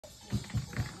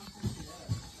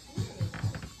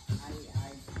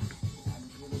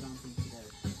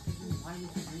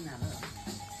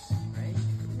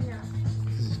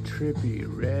trippy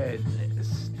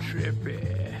redness.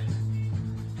 Trippy.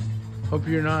 Hope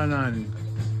you're not on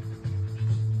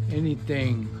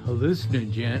anything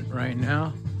hallucinogen right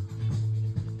now.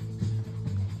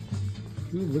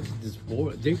 Ooh, look at this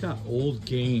board. They got old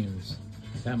games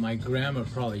that my grandma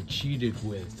probably cheated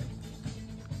with.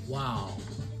 Wow.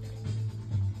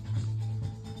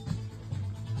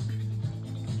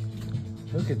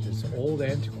 Look at this old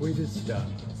antiquated stuff.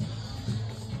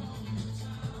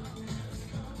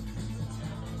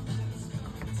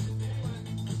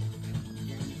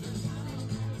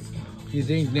 You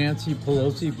think Nancy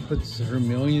Pelosi puts her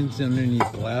millions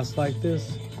underneath glass like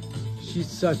this? She's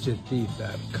such a thief,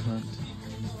 that cunt.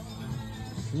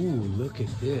 Ooh, look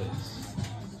at this.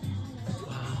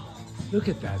 Wow, look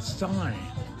at that sign.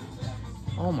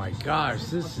 Oh my gosh,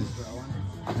 this is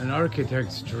an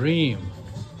architect's dream.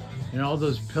 And all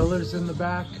those pillars in the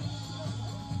back.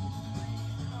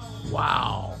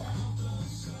 Wow.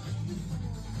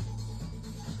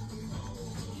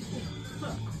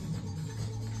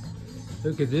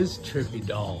 Look at this trippy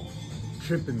doll,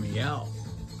 tripping me out.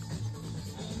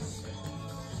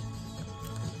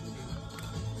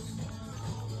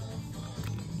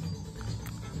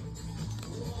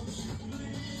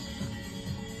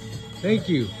 Thank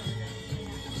you.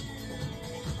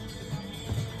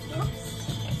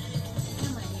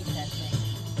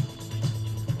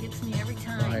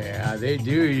 Oh yeah, they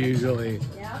do usually.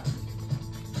 Yeah.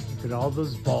 Look at all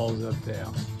those balls up there.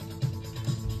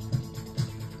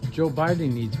 Joe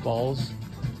Biden needs balls.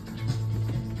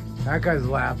 That guy's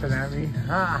laughing at me.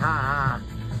 Ha ha ha.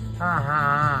 Ha ha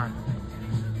ha.